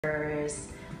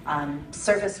service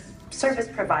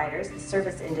providers,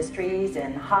 service industries,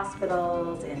 in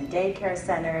hospitals, in daycare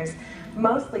centers,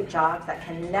 mostly jobs that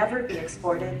can never be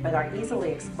exported but are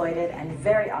easily exploited and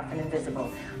very often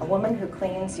invisible. A woman who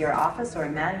cleans your office or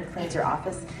a man who cleans your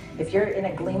office, if you're in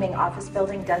a gleaming office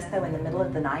building, does so in the middle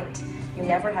of the night. You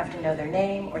never have to know their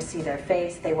name or see their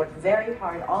face. They work very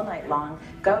hard all night long,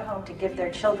 go home to give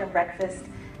their children breakfast,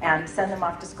 and send them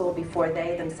off to school before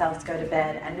they themselves go to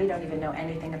bed, and we don't even know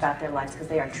anything about their lives because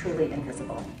they are truly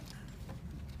invisible.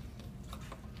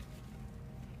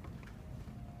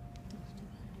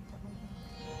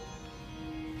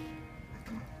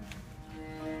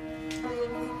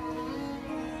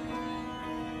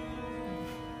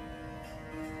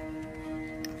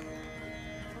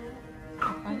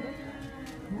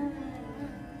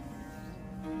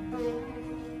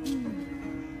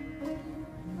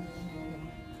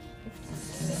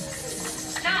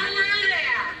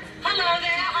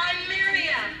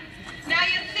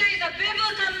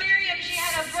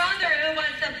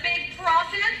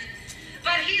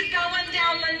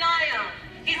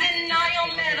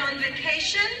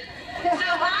 So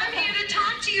I'm here to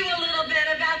talk to you a little bit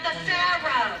about the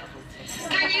Pharaoh.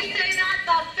 Can you say that?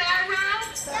 The Pharaoh?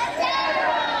 The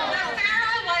Pharaoh! The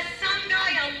Pharaoh was some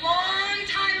guy a long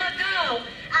time ago,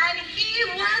 and he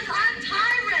was a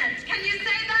tyrant. Can you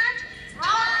say that?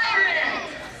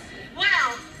 Tyrant!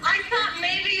 Well, I thought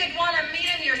maybe you'd want to meet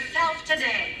him yourself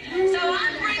today. So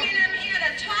I'm bringing him here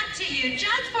to talk to you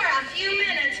just for a few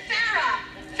minutes. Pharaoh!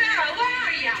 Pharaoh, where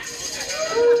are you?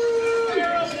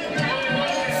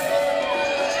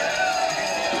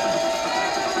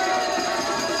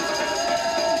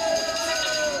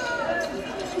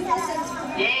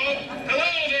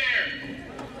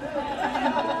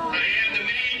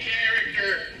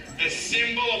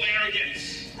 Symbol of arrogance.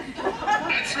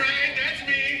 That's right, that's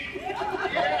me. You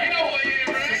know who I am,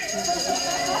 right?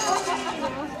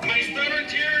 My stubborn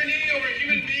tyranny over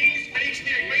human beings makes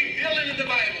me a great villain in the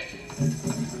Bible.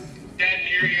 That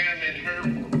Miriam and her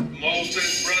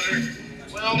Moses brother,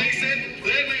 well, they said,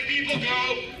 let my people go.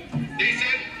 They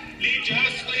said, lead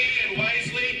justly and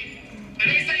wisely. And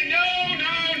I say, no,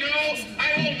 I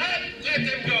will not let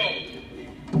them go.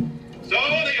 So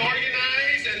they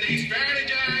organize and they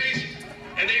strategize.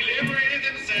 And they liberated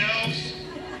themselves.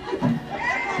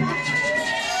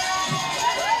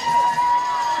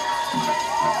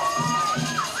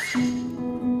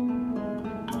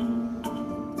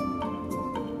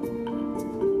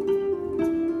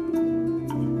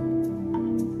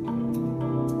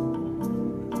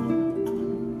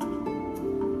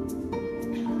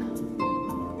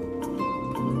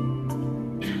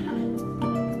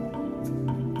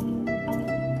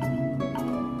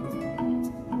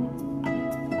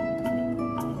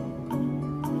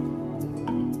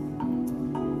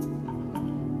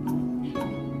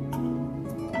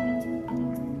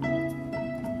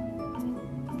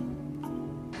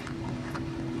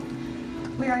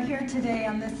 We are here today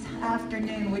on this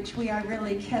afternoon, which we are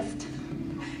really kissed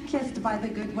by the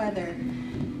good weather,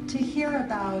 to hear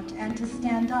about and to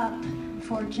stand up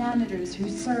for janitors who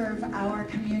serve our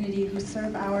community, who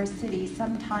serve our city,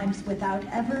 sometimes without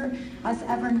us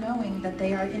ever knowing that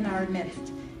they are in our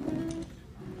midst.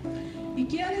 Y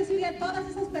quiero decirle a todas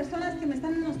esas personas que nos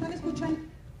están escuchando,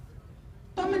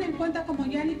 tomen en cuenta como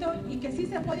janitor y que sí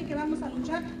se puede y que vamos a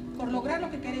luchar por lograr lo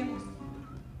que queremos.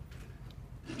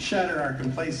 Shatter our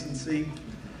complacency.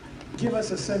 Give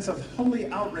us a sense of holy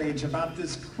outrage about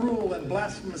this cruel and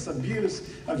blasphemous abuse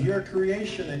of your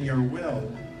creation and your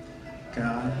will.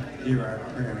 God, hear our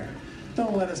prayer.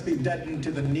 Don't let us be deadened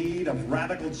to the need of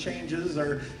radical changes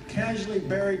or casually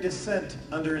bury dissent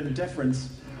under indifference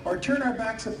or turn our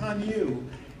backs upon you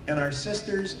and our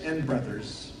sisters and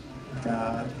brothers.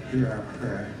 God, hear our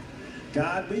prayer.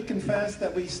 God, we confess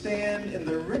that we stand in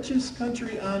the richest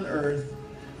country on earth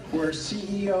where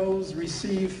CEOs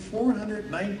receive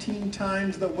 419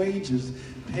 times the wages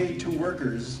paid to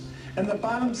workers, and the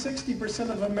bottom 60%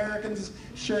 of Americans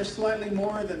share slightly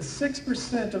more than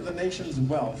 6% of the nation's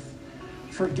wealth.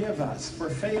 Forgive us for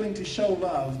failing to show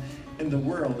love in the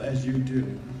world as you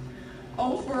do.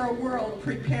 Oh, for a world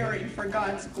preparing for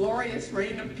God's glorious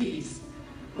reign of peace,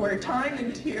 where time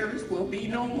and tears will be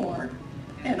no more,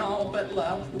 and all but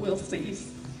love will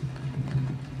cease.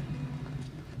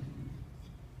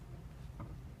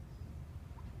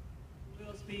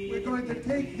 We're going to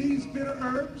take these bitter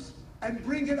herbs and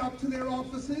bring it up to their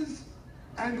offices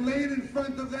and lay it in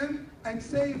front of them and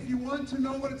say, if you want to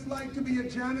know what it's like to be a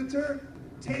janitor,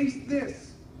 taste this.